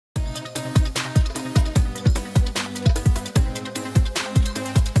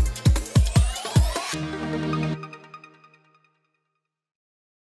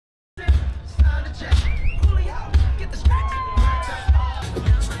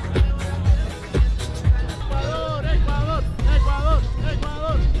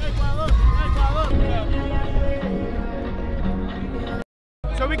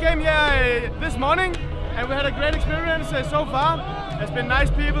morning, and we had a great experience so far. It's been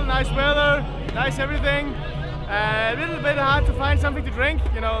nice people, nice weather, nice everything. A little bit hard to find something to drink,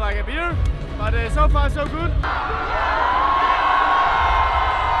 you know, like a beer, but so far so good.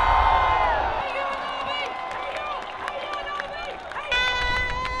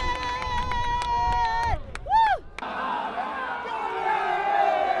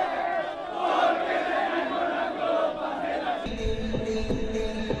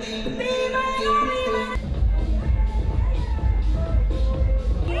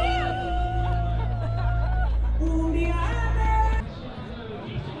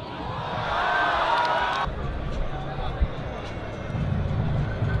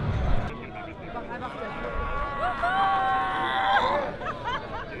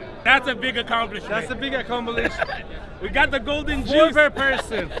 That's a big accomplishment. That's a big accomplishment. We got the golden juice. 4 per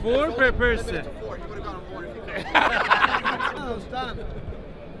person. 4 per person. Where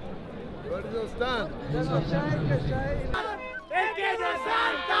do those stand?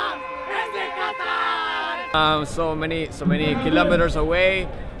 So many kilometers away.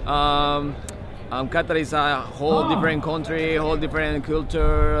 Qatar is a whole different country, whole different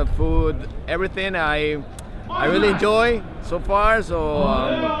culture, food, everything. I really enjoy so far. So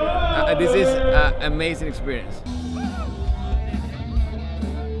this is an amazing experience.